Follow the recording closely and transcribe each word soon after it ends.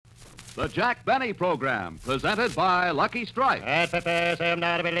The Jack Benny Program, presented by Lucky Strike. American.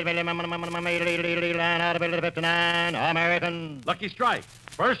 Lucky Strike.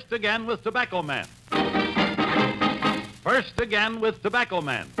 First again with Tobacco Man. First again with Tobacco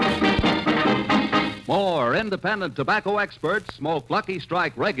Man. More independent tobacco experts smoke Lucky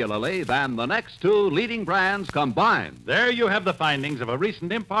Strike regularly than the next two leading brands combined. There you have the findings of a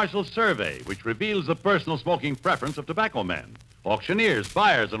recent impartial survey which reveals the personal smoking preference of tobacco men, auctioneers,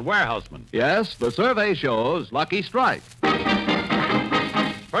 buyers, and warehousemen. Yes, the survey shows Lucky Strike.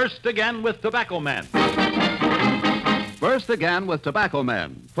 First again with Tobacco Man. First again with tobacco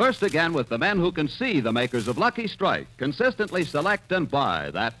men. First again with the men who can see the makers of Lucky Strike consistently select and buy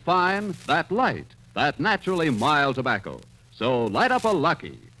that fine, that light, that naturally mild tobacco. So light up a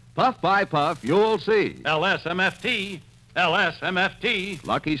Lucky. Puff by puff, you'll see. LSMFT. LSMFT.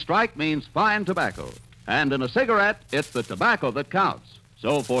 Lucky Strike means fine tobacco. And in a cigarette, it's the tobacco that counts.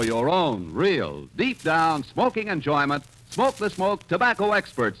 So for your own real, deep down smoking enjoyment, smoke the smoke tobacco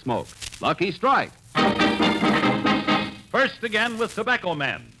experts smoke. Lucky Strike. First again with Tobacco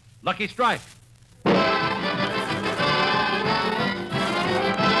Man. Lucky Strike.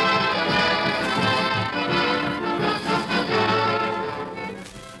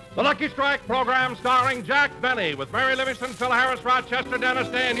 The Lucky Strike program starring Jack Benny with Mary Livingston, Phil Harris, Rochester, Dennis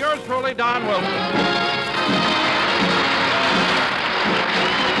Day, and yours truly, Don Wilson.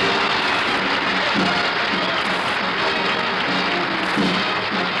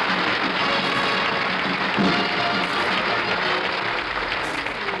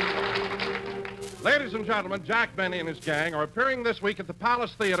 Ladies and gentlemen, Jack Benny and his gang are appearing this week at the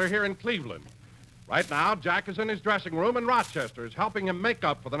Palace Theater here in Cleveland. Right now, Jack is in his dressing room, and Rochester is helping him make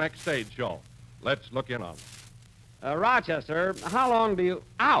up for the next stage show. Let's look in on him. Rochester, how long do you...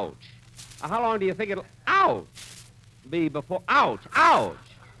 Ouch! How long do you think it'll... Ouch! Be before... Ouch! Ouch!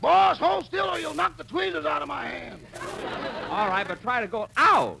 Boss, hold still or you'll knock the tweezers out of my hand. All right, but try to go...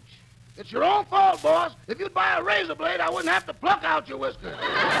 Ouch! It's your own fault, boss. If you'd buy a razor blade, I wouldn't have to pluck out your whiskers.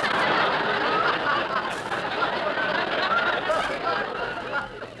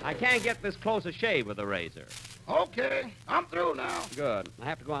 I can't get this close a shave with a razor. Okay, I'm through now. Good. I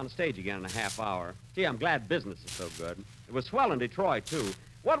have to go on stage again in a half hour. Gee, I'm glad business is so good. It was swell in Detroit, too.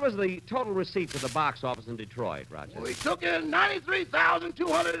 What was the total receipt to the box office in Detroit, Roger? We took in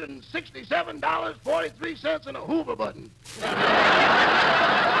 $93,267.43 in a Hoover button.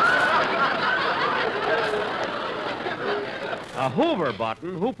 A Hoover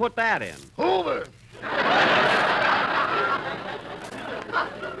button? Who put that in? Hoover.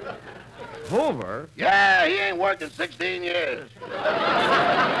 Hoover? Yeah, he ain't worked in 16 years.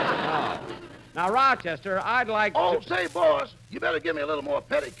 Oh. Now, Rochester, I'd like Oh, to... say, boss, you better give me a little more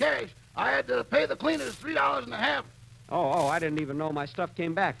petty cash. I had to pay the cleaners $3.50. Oh, I didn't even know my stuff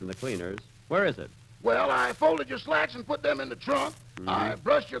came back from the cleaners. Where is it? Well, I folded your slacks and put them in the trunk. I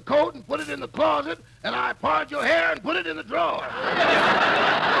brushed your coat and put it in the closet. And I parted your hair and put it in the drawer.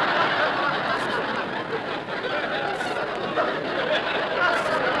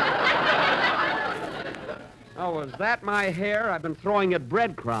 Oh, was that my hair? I've been throwing it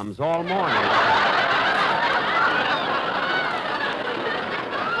breadcrumbs all morning.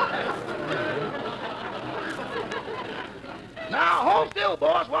 Now, hold still,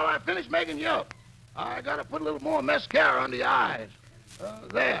 boss, while I finish making you up. I gotta put a little more mascara under your eyes.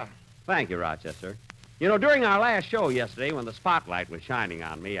 There. Thank you, Rochester. You know, during our last show yesterday, when the spotlight was shining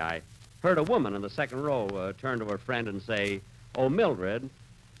on me, I heard a woman in the second row turn to her friend and say, "Oh, Mildred,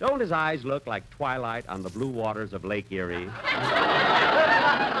 don't his eyes look like twilight on the blue waters of Lake Erie?"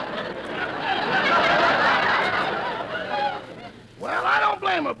 Well, I don't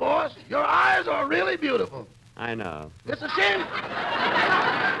blame her, boss. Your eyes are really beautiful. I know. It's a shame.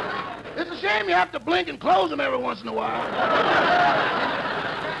 It's a shame you have to blink and close them every once in a while.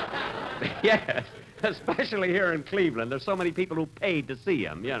 Yes, especially here in Cleveland. There's so many people who paid to see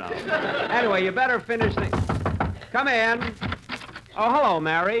him, you know. Anyway, you better finish the... Come in. Oh, hello,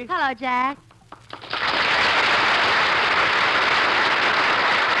 Mary. Hello, Jack.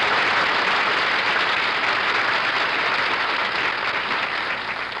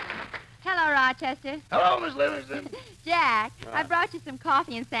 Hello, Rochester. Hello, Miss Livingston. Jack, I brought you some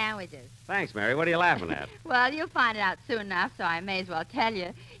coffee and sandwiches. Thanks, Mary. What are you laughing at? Well, you'll find it out soon enough, so I may as well tell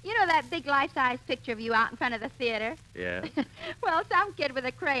you. You know that big life-size picture of you out in front of the theater? Yeah. Well, some kid with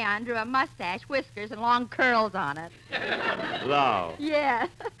a crayon drew a mustache, whiskers, and long curls on it. No. Yeah.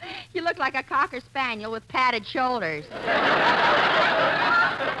 You look like a cocker spaniel with padded shoulders.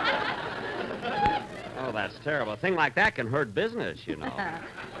 Oh, that's terrible. A thing like that can hurt business, you know.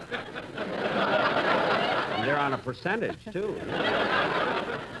 And they're on a percentage, too.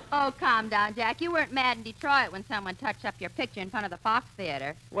 Oh, Oh, calm down, Jack. You weren't mad in Detroit when someone touched up your picture in front of the Fox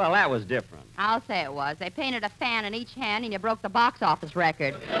Theater. Well, that was different. I'll say it was. They painted a fan in each hand, and you broke the box office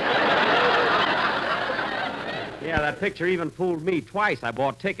record. Yeah, that picture even fooled me twice. I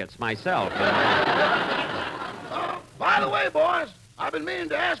bought tickets myself. By the way, boys, I've been meaning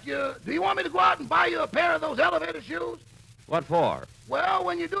to ask you, do you want me to go out and buy you a pair of those elevator shoes? What for? Well,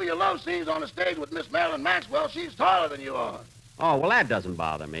 when you do your love scenes on the stage with Miss Marilyn Maxwell, she's taller than you are. Oh, well, that doesn't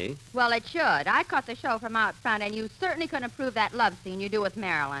bother me. Well, it should. I caught the show from out front, and you certainly couldn't improve that love scene you do with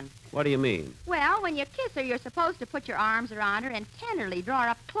Marilyn. What do you mean? Well, when you kiss her, you're supposed to put your arms around her and tenderly draw her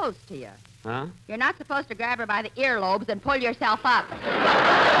up close to you. Huh? You're not supposed to grab her by the earlobes and pull yourself up.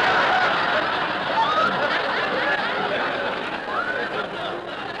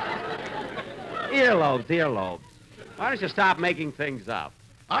 Earlobes. Why don't you stop making things up?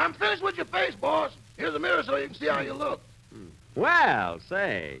 I'm finished with your face, boss. Here's a mirror so you can see how you look. Well,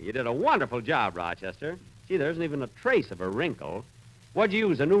 say, you did a wonderful job, Rochester. Gee, there isn't even a trace of a wrinkle. What'd you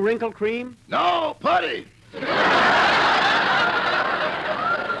use, a new wrinkle cream? No, putty.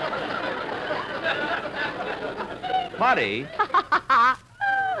 Putty?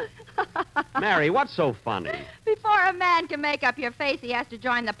 Mary, what's so funny? Before a man can make up your face, he has to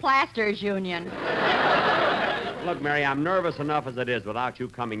join the Plasters Union. Look, Mary, I'm nervous enough as it is without you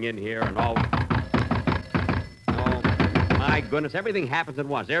coming in here and all... Oh, my goodness, everything happens at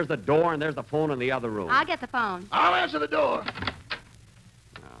once. There's the door and there's the phone in the other room. I'll get the phone. I'll answer the door.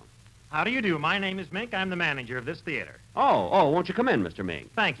 How do you do? My name is Mink. I'm the manager of this theater. Oh, won't you come in, Mr.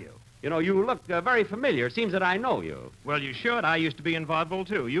 Mink? Thank you. You know, you look very familiar. It seems that I know you. Well, you should. I used to be in vaudeville,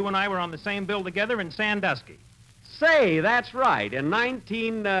 too. You and I were on the same bill together in Sandusky. Say, that's right. In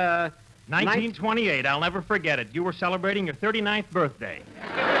 1928. I'll never forget it. You were celebrating your 39th birthday.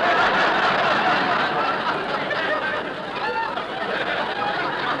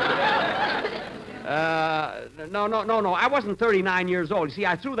 No. I wasn't 39 years old. You see,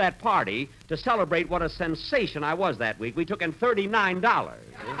 I threw that party to celebrate what a sensation I was that week. We took in $39.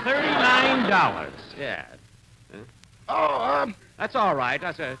 $39? Yeah. Oh, That's all right.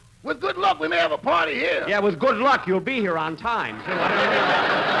 That's a... with good luck, we may have a party here. Yeah, with good luck, you'll be here on time, too.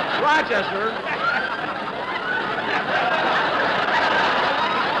 Rochester.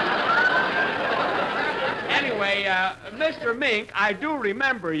 Anyway, Mr. Mink, I do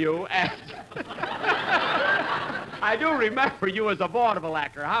remember you as... I do remember you as a vaudeville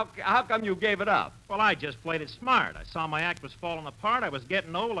actor. How come you gave it up? Well, I just played it smart. I saw my act was falling apart. I was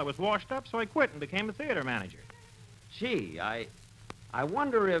getting old. I was washed up, so I quit and became a theater manager. Gee, I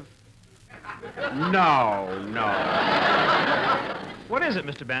wonder if... No. What is it,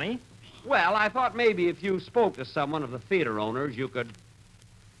 Mr. Benny? Well, I thought maybe if you spoke to someone of the theater owners, you could...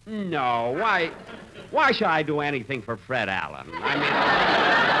 No, why should I do anything for Fred Allen? I mean...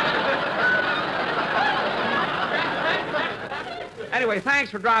 Anyway, thanks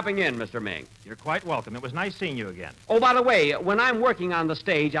for dropping in, Mr. Mink. You're quite welcome. It was nice seeing you again. Oh, by the way, when I'm working on the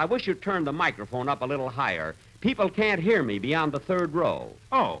stage, I wish you'd turn the microphone up a little higher. People can't hear me beyond the third row.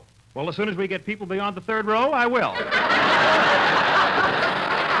 Oh, well, as soon as we get people beyond the third row, I will. Thank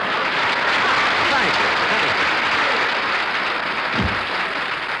you.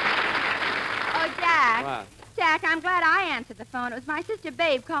 Oh, Jack. What? Jack, I'm glad I answered the phone. It was my sister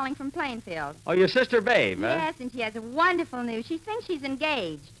Babe calling from Plainfield. Oh, your sister Babe, huh? Yes, and she has wonderful news. She thinks she's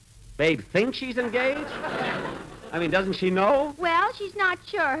engaged. Babe thinks she's engaged? I mean, doesn't she know? Well, she's not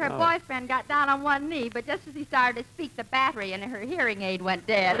sure. Her Oh. boyfriend got down on one knee, but just as he started to speak, the battery in her hearing aid went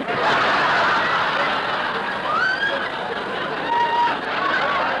dead.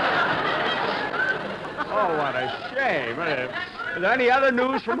 Oh, what a shame. Is there any other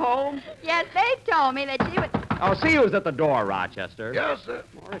news from home? Yes, Babe told me that she would... I'll see who's at the door, Rochester. Yes, sir.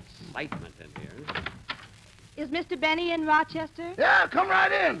 More excitement in here. Is Mr. Benny in Rochester? Yeah, come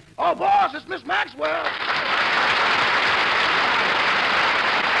right in. Oh, boss, it's Miss Maxwell.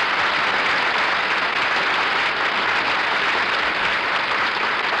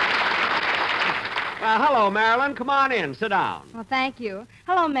 Well, hello, Marilyn. Come on in. Sit down. Well, thank you.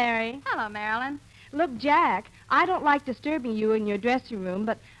 Hello, Mary. Hello, Marilyn. Look, Jack, I don't like disturbing you in your dressing room,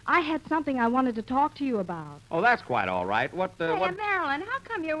 but I had something I wanted to talk to you about. Oh, that's quite all right. What? Hey, Marilyn, how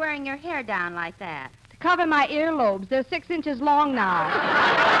come you're wearing your hair down like that? To cover my earlobes. They're 6 inches long now.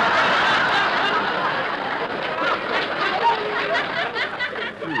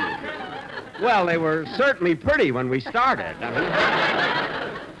 Well, they were certainly pretty when we started. I mean,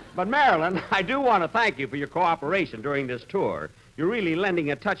 But Marilyn, I do want to thank you for your cooperation during this tour. You're really lending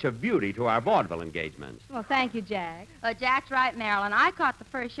a touch of beauty to our vaudeville engagements. Well, thank you, Jack. Jack's right, Marilyn. I caught the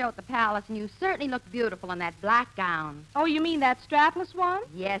first show at the Palace, and you certainly looked beautiful in that black gown. Oh, you mean that strapless one?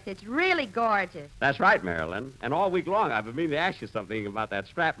 Yes, it's really gorgeous. That's right, Marilyn. And all week long, I've been meaning to ask you something about that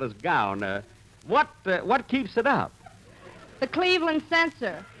strapless gown. What keeps it up? The Cleveland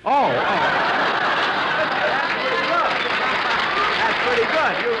censor. Oh. That's pretty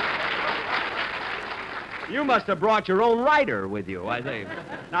good. You must have brought your own writer with you, I think.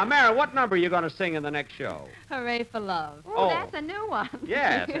 Now, Mary, what number are you going to sing in the next show? Hooray for Love. Oh, that's a new one.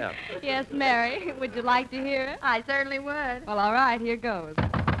 Yes, yes. Yes, Mary. Would you like to hear it? I certainly would. Well, all right, here goes.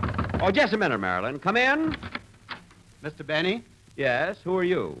 Oh, just a minute, Marilyn. Come in. Mr. Benny, Yes, who are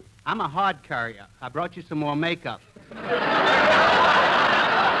you? I'm a hard carrier. I brought you some more makeup.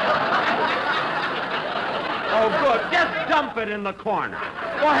 Oh, good. Just dump it in the corner.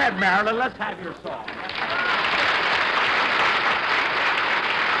 Go ahead, Marilyn. Let's have your song.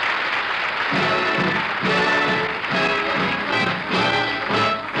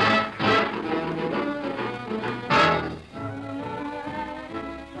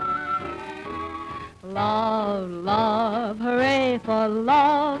 Love, love, hooray for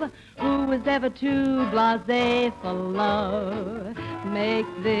love. Who was ever too blasé for love? Make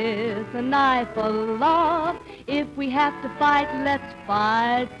this a night for love. If we have to fight, let's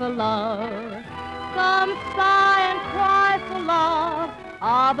fight for love. Some sigh and cry for love.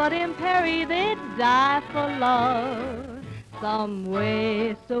 Ah, but in Perry they'd die for love. Some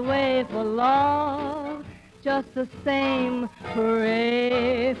waste away for love. Just the same,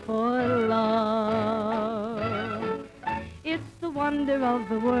 hooray for love. It's the wonder of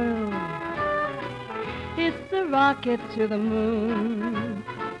the world. It's the rocket to the moon.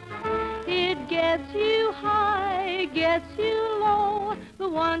 It gets you high, gets you low,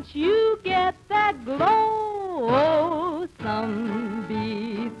 but once you get that glow, oh, some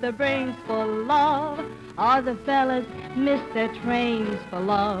beat their brains for love. Other fellas miss their trains for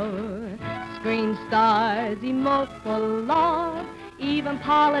love. Screen stars emote for love. Even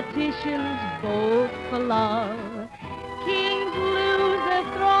politicians vote for love. Kings lose their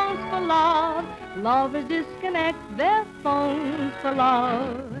thrones for love. Lovers disconnect their phones for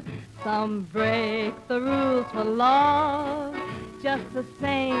love. Some break the rules for love. Just the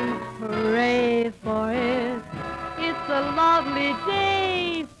same, hooray for it. It's a lovely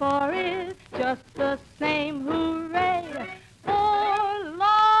day for it. Just the same, hooray for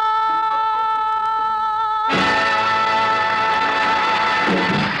love.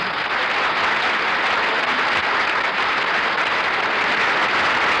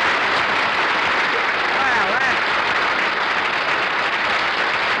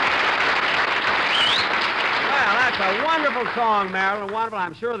 A wonderful song, Marilyn. Wonderful.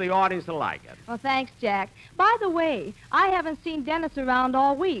 I'm sure the audience will like it. Well, thanks, Jack. By the way, I haven't seen Dennis around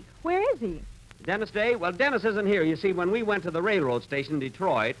all week. Where is he? Dennis Day? Well, Dennis isn't here. You see, when we went to the railroad station in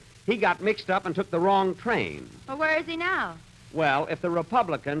Detroit, he got mixed up and took the wrong train. Well, where is he now? Well, if the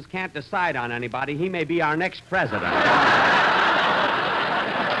Republicans can't decide on anybody, he may be our next president.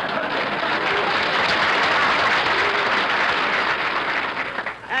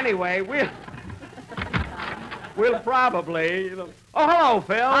 Anyway, we'll probably... Oh, hello,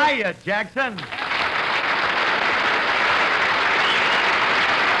 Phil. Hiya, Jackson.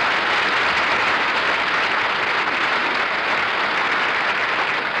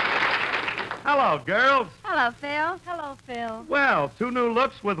 Hello, girls. Hello, Phil. Hello, Phil. Well, two new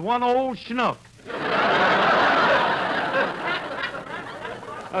looks with one old schnook.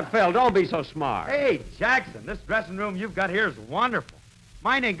 Phil, don't be so smart. Hey, Jackson, this dressing room you've got here is wonderful.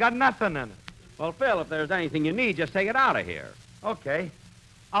 Mine ain't got nothing in it. Well, Phil, if there's anything you need, just take it out of here. Okay.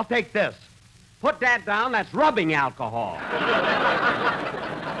 I'll take this. Put that down. That's rubbing alcohol.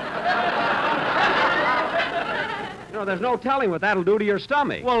 You know, there's no telling what that'll do to your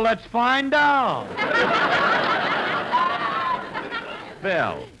stomach. Well, let's find out.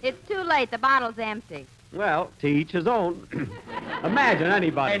 Phil. It's too late. The bottle's empty. Well, to each his own. Imagine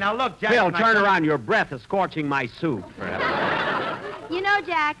anybody. Hey, now look, Jackson. Phil, turn around. Your breath is scorching my suit. You know,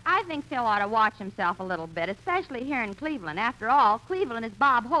 Jack, I think Phil ought to watch himself a little bit, especially here in Cleveland. After all, Cleveland is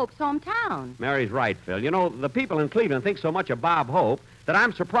Bob Hope's hometown. Mary's right, Phil. You know, the people in Cleveland think so much of Bob Hope that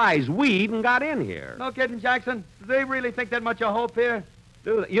I'm surprised we even got in here. No kidding, Jackson. Do they really think that much of hope here?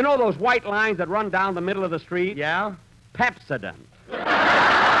 Do they? You know those white lines that run down the middle of the street? Yeah? Pepsodent.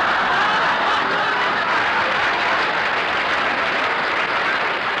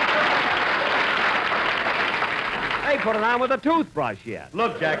 They put it on with a toothbrush yet.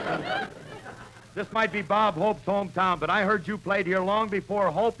 Look, Jackson. This might be Bob Hope's hometown, but I heard you played here long before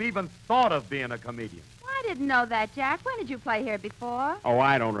Hope even thought of being a comedian. I didn't know that, Jack. When did you play here before? Oh,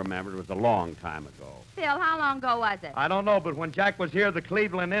 I don't remember. It was a long time ago. Phil, how long ago was it? I don't know, but when Jack was here, the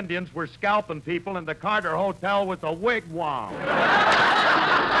Cleveland Indians were scalping people, and the Carter Hotel was a wigwam.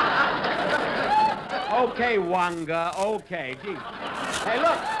 Okay, Wanga, okay. Gee. Hey,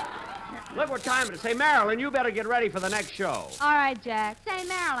 look. Look what time it is. Say, Marilyn, you better get ready for the next show. All right, Jack. Say,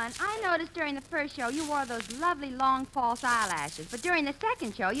 Marilyn, I noticed during the first show you wore those lovely long false eyelashes, but during the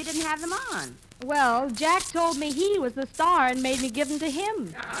second show you didn't have them on. Well, Jack told me he was the star and made me give them to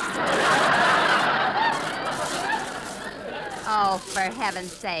him. Oh, for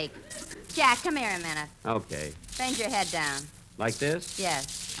heaven's sake. Jack, come here a minute. Okay. Bend your head down. Like this?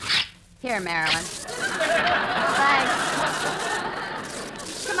 Yes. Here, Marilyn. Thanks.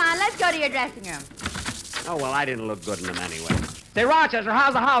 Come on, let's go to your dressing room. Oh, well, I didn't look good in them anyway. Say, Rochester,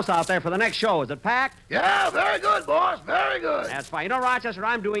 how's the house out there for the next show? Is it packed? Yeah, very good, boss. Very good. That's fine. You know, Rochester,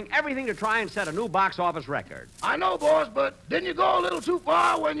 I'm doing everything to try and set a new box office record. I know, boss, but didn't you go a little too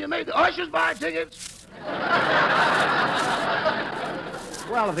far when you made the ushers buy tickets?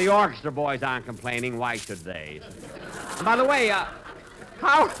 Well, if the orchestra boys aren't complaining, why should they? And by the way,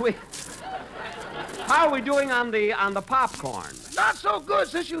 how are we doing on the popcorn? Not so good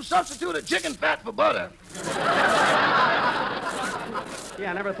since you substituted chicken fat for butter.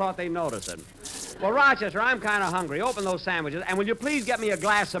 Yeah, I never thought they'd notice it. Well, Rochester, I'm kind of hungry. Open those sandwiches, and will you please get me a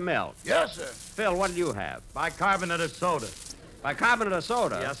glass of milk? Yes, sir. Phil, what did you have? Bicarbonate of soda. Bicarbonate of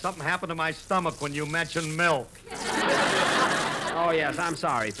soda? Yeah, something happened to my stomach when you mentioned milk. Oh, yes, I'm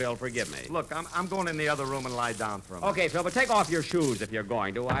sorry, Phil. Forgive me. Look, I'm going in the other room and lie down for a minute. Okay, Phil, but take off your shoes if you're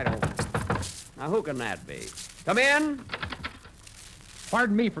going to. I don't... Now, who can that be? Come in.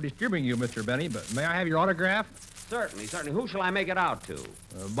 Pardon me for disturbing you, Mr. Benny, but may I have your autograph? Certainly. Who shall I make it out to?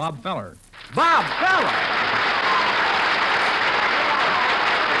 Bob Feller. Bob Feller!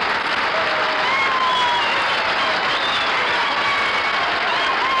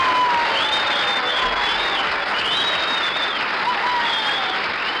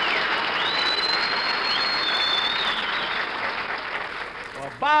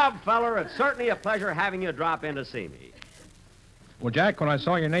 Well, Bob Feller, it's certainly a pleasure having you drop in to see me. Well, Jack, when I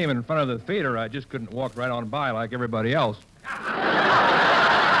saw your name in front of the theater, I just couldn't walk right on by like everybody else.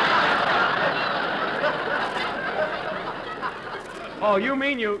 Oh, you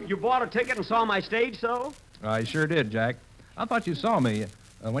mean you bought a ticket and saw my stage show? I sure did, Jack. I thought you saw me.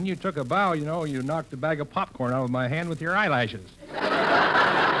 When you took a bow, you know, you knocked a bag of popcorn out of my hand with your eyelashes.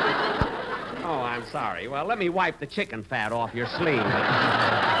 Oh, I'm sorry. Well, let me wipe the chicken fat off your sleeve.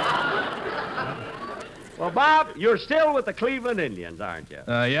 Well, Bob, you're still with the Cleveland Indians, aren't you?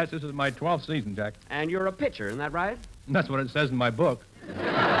 Yes, this is my 12th season, Jack. And you're a pitcher, isn't that right? That's what it says in my book.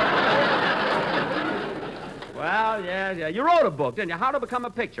 Well, yeah. You wrote a book, didn't you? How to Become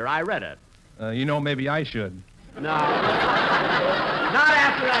a Pitcher. I read it. You know, maybe I should. No. Not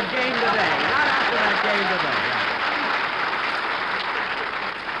after that game today. Not after that game today.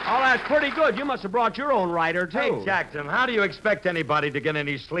 Oh, that's pretty good. You must have brought your own writer, too. Hey, Jackson, how do you expect anybody to get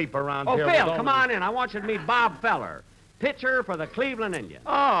any sleep around Oh, here? Phil, come on in. I want you to meet Bob Feller, pitcher for the Cleveland Indians.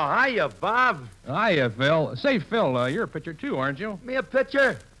 Oh, hiya, Bob. Hiya, Phil. Say, Phil, you're a pitcher, too, aren't you? Me a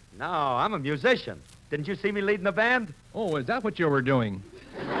pitcher? No, I'm a musician. Didn't you see me leading the band? Oh, is that what you were doing?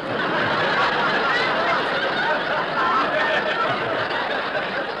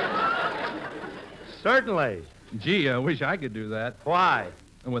 Certainly. Gee, I wish I could do that. Why?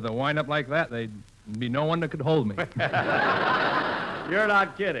 And with a wind-up like that, there'd be no one that could hold me. You're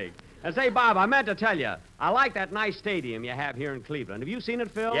not kidding. And say, Bob, I meant to tell you, I like that nice stadium you have here in Cleveland. Have you seen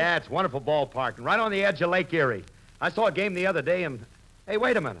it, Phil? Yeah, it's a wonderful ballpark, and right on the edge of Lake Erie. I saw a game the other day, and... Hey,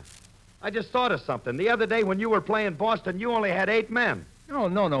 wait a minute. I just thought of something. The other day when you were playing Boston, you only had 8 men. Oh,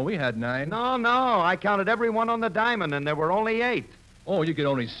 no, we had 9. No, I counted every one on the diamond, and there were only 8. Oh, you could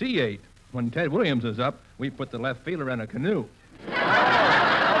only see 8. When Ted Williams is up, we put the left fielder in a canoe.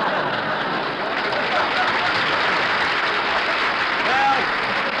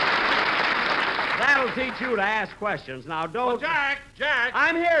 That'll teach you to ask questions. Now, don't... Oh, Jack!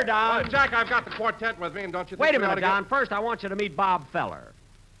 I'm here, Don. Jack, I've got the quartet with me, and don't you think Wait a we ought minute, to Don. First, I want you to meet Bob Feller.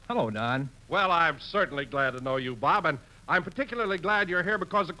 Hello, Don. Well, I'm certainly glad to know you, Bob, and I'm particularly glad you're here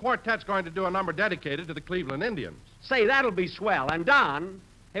because the quartet's going to do a number dedicated to the Cleveland Indians. Say, that'll be swell. And, Don...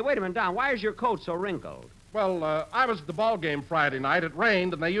 Hey, wait a minute, Don. Why is your coat so wrinkled? Well, I was at the ball game Friday night. It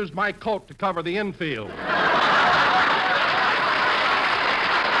rained, and they used my coat to cover the infield.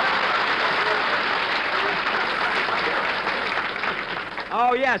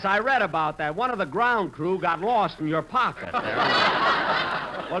 Oh, yes, I read about that. One of the ground crew got lost in your pocket there.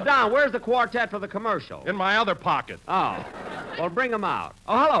 Well, Don, where's the quartet for the commercial? In my other pocket. Oh. Well, bring them out.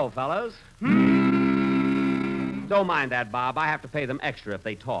 Oh, hello, fellas. Don't mind that, Bob. I have to pay them extra if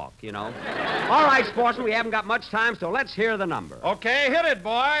they talk, you know. All right, sportsmen, we haven't got much time, so let's hear the number. Okay, hit it,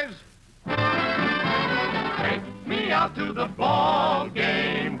 boys. Take me out to the ball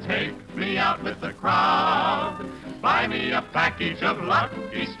game. Take me out with the crowd. Buy me a package of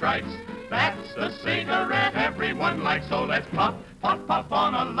Lucky Strikes. That's the cigarette everyone likes. So let's puff, puff, puff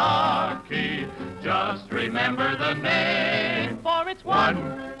on a Lucky. Just remember the name. For it's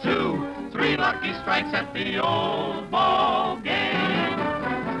 1, 2, 3 Lucky Strikes at the old ball game.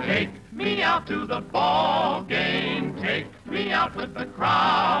 Take me out to the ball game. Take me out with the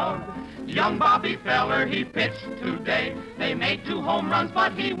crowd. Young Bobby Feller, he pitched today. They made 2 home runs,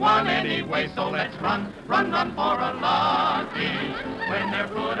 but he won anyway. So let's run, run, run for a Lucky. When they're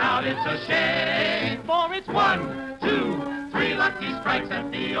put out, it's a shame. For it's 1, 2, 3 Lucky Strikes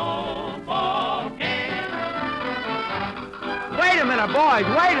at the old ball game. Wait a minute, boys.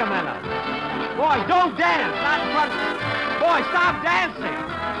 Wait a minute. Boys, don't dance. Not in front. Boys, stop dancing.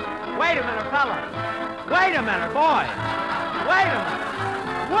 Wait a minute, fellas. Wait a minute, boys. Wait a minute.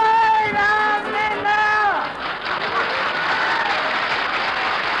 Wait a minute!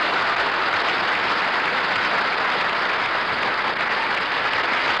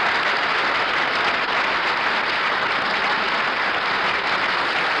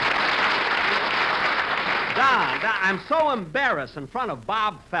 Don, I'm so embarrassed in front of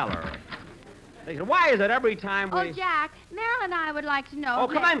Bob Feller. They said, why is it every time we... Oh, Jack, Marilyn and I would like to know... Oh,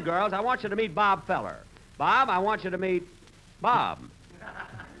 come in, girls. I want you to meet Bob Feller. Bob, I want you to meet Bob.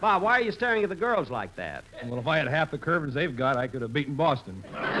 Bob, why are you staring at the girls like that? Well, if I had half the curves they've got, I could have beaten Boston.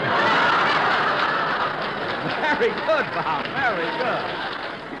 Very good, Bob. Very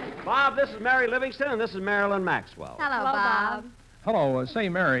good. Bob, this is Mary Livingston, and this is Marilyn Maxwell. Hello, Bob. Hello, say,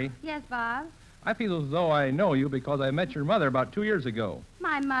 Mary, Yes, Bob. I feel as though I know you because I met your mother about 2 years ago.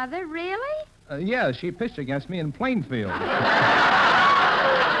 My mother, really? Yeah, she pitched against me in Plainfield.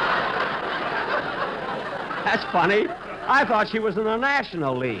 That's funny. I thought she was in the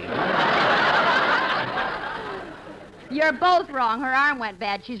National League. You're both wrong. Her arm went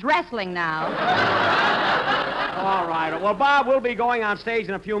bad. She's wrestling now. All right. Well, Bob, we'll be going on stage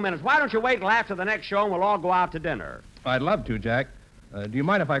in a few minutes. Why don't you wait till after the next show and we'll all go out to dinner? I'd love to, Jack. Do you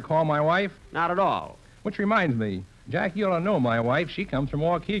mind if I call my wife? Not at all. Which reminds me, Jack, you ought to know my wife. She comes from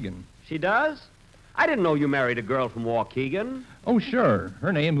Waukegan. She does? I didn't know you married a girl from Waukegan. Oh, sure.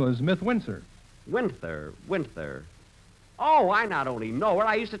 Her name was Miss Windsor. Winther. Oh, I not only know her,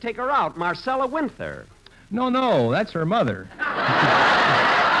 I used to take her out. Marcella Winther. No, that's her mother.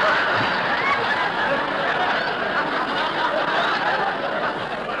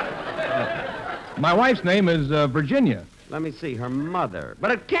 My wife's name is Virginia. Let me see, her mother.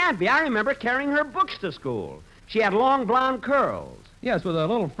 But it can't be. I remember carrying her books to school. She had long blonde curls. Yes, with a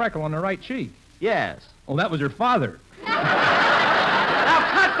little freckle on the right cheek. Yes. Oh, that was her father. Now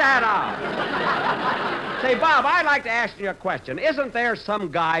cut that out. Say, Bob, I'd like to ask you a question. Isn't there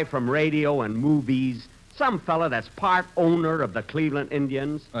some guy from radio and movies, some fella that's part owner of the Cleveland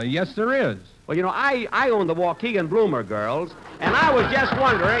Indians? Yes, there is. Well, you know, I own the Waukegan Bloomer girls, and I was just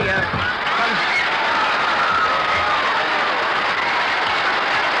wondering if...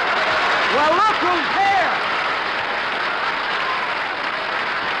 Well, look who's here!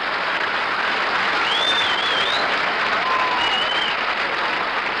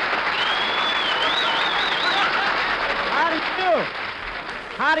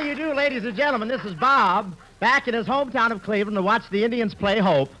 How do you do, ladies and gentlemen? This is Bob, back in his hometown of Cleveland to watch the Indians play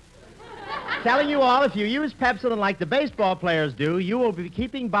Hope. Telling you all, if you use Pepsodent like the baseball players do, you will be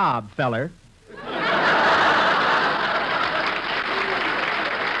keeping Bob, feller.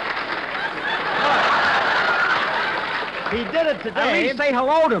 He did it today. At least say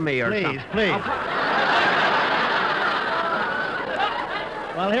hello to me or something. Please.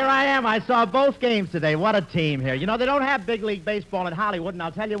 Well, here I am. I saw both games today. What a team here. You know, they don't have big league baseball in Hollywood, and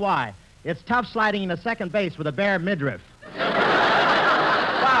I'll tell you why. It's tough sliding into second base with a bare midriff.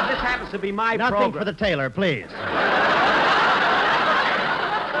 Bob, this happens to be my program. Nothing for the tailor, please.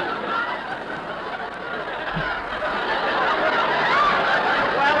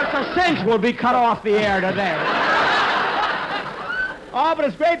 Well, it's a cinch we'll be cut off the air today. Oh, but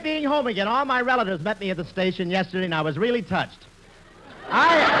it's great being home again. All my relatives met me at the station yesterday, and I was really touched.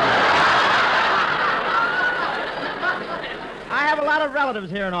 I have a lot of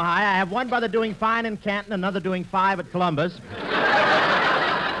relatives here in Ohio. I have one brother doing fine in Canton, another doing 5 at Columbus.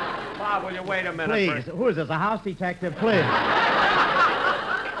 Bob, will you wait a minute? Please. Who is this, a house detective? Please.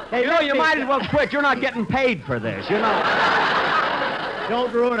 Hey, you know, you might as well quit. You're not getting paid for this, you know.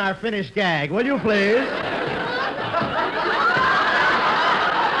 Don't ruin our finished gag, will you, please?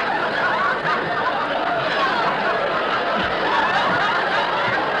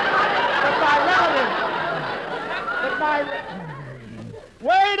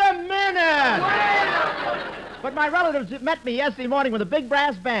 Wait a minute! But my relatives met me yesterday morning with a big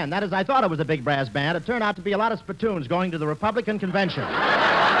brass band. That is, I thought it was a big brass band. It turned out to be a lot of spittoons going to the Republican convention.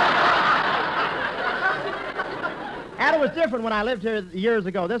 And it was different when I lived here years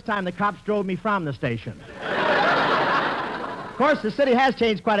ago. This time the cops drove me from the station. Of course, the city has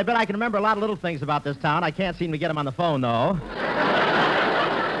changed quite a bit. I can remember a lot of little things about this town. I can't seem to get them on the phone, though.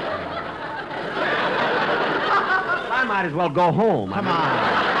 I might as well go home. Come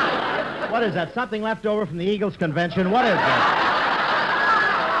on. What is that? Something left over from the Eagles convention? What is that?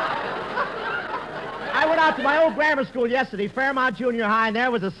 I went out to my old grammar school yesterday, Fairmount Junior High, and there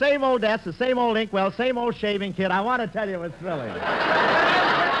was the same old desk, the same old inkwell, same old shaving kit. I want to tell you, it was thrilling.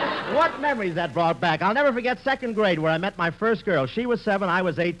 What memories that brought back. I'll never forget second grade where I met my first girl. She was 7, I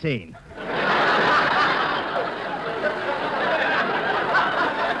was 18.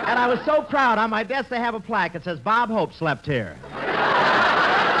 And I was so proud. On my desk, they have a plaque. It says, Bob Hope slept here.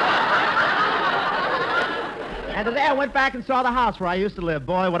 And today I went back and saw the house where I used to live.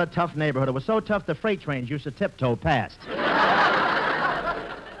 Boy, what a tough neighborhood. It was so tough the freight trains used to tiptoe past.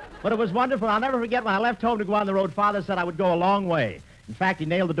 But it was wonderful. I'll never forget when I left home to go on the road, Father said I would go a long way. In fact, he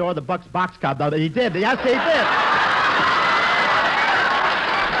nailed the door of the Bucks boxcar. He did. Yes, he did.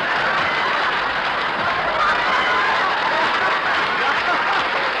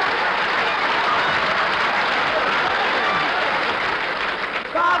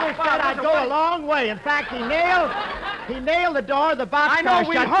 I'd go a long way. In fact, he nailed the door of the boxcar. I know,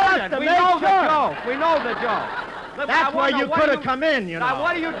 we heard it. We know the joke. We know the joke. Look, that's where you could have come in, you know. Now,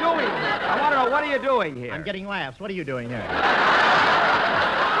 what are you doing? I want to know, what are you doing here? I'm getting laughs. What are you doing here?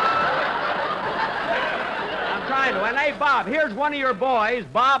 I'm trying to. And, hey, Bob, here's one of your boys,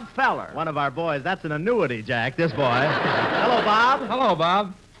 Bob Feller. One of our boys. That's an annuity, Jack, this boy. Hello, Bob. Hello,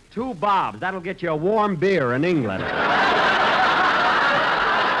 Bob. 2 Bobs. That'll get you a warm beer in England.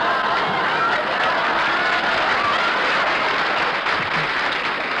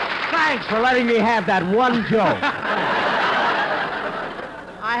 Thanks for letting me have that one joke.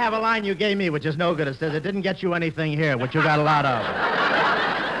 I have a line you gave me, which is no good. It says, it didn't get you anything here, which you got a lot of.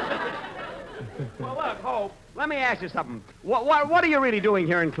 Well, look, Hope, let me ask you something. What are you really doing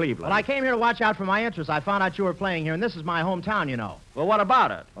here in Cleveland? Well, I came here to watch out for my interests. I found out you were playing here, and this is my hometown, you know. Well, what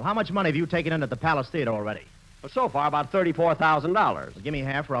about it? Well, how much money have you taken in at the Palace Theater already? Well, so far, about $34,000. Well, give me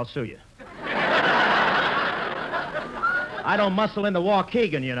half or I'll sue you. I don't muscle into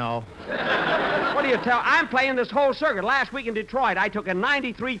Waukegan, you know. What do you tell? I'm playing this whole circuit. Last week in Detroit, I took in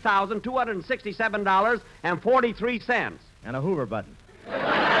 $93,267.43. And a Hoover button.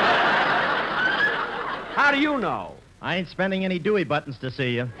 How do you know? I ain't spending any Dewey buttons to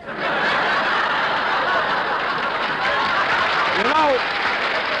see you.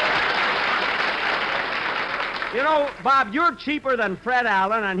 You know, Bob, you're cheaper than Fred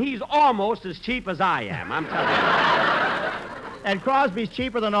Allen, and he's almost as cheap as I am, I'm telling you. And Crosby's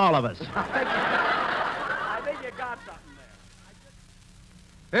cheaper than all of us. I think you got something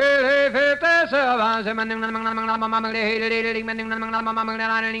there.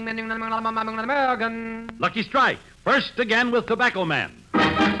 Lucky Strike. First again with Tobacco Man.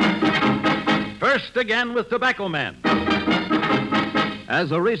 First again with Tobacco Man.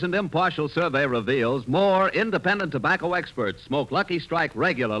 As a recent impartial survey reveals, more independent tobacco experts smoke Lucky Strike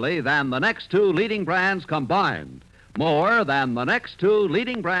regularly than the next 2 leading brands combined. More than the next 2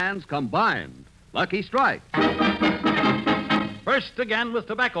 leading brands combined. Lucky Strike. First again with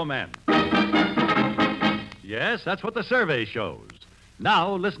Tobacco Man. Yes, that's what the survey shows.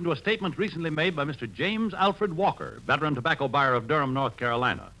 Now, listen to a statement recently made by Mr. James Alfred Walker, veteran tobacco buyer of Durham, North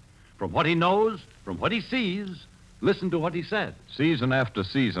Carolina. From what he knows, from what he sees, listen to what he said. Season after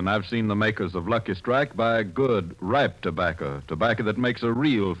season, I've seen the makers of Lucky Strike buy good, ripe tobacco that makes a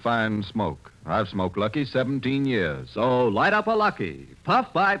real fine smoke. I've smoked Lucky 17 years. So light up a Lucky.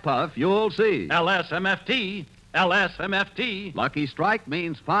 Puff by puff, you'll see. LSMFT. LSMFT. Lucky Strike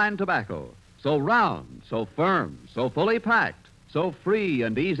means fine tobacco. So round, so firm, so fully packed, so free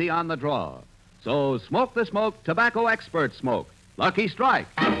and easy on the draw. So smoke the smoke tobacco experts smoke. Lucky Strike.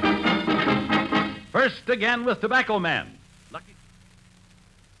 First again with Tobacco Man.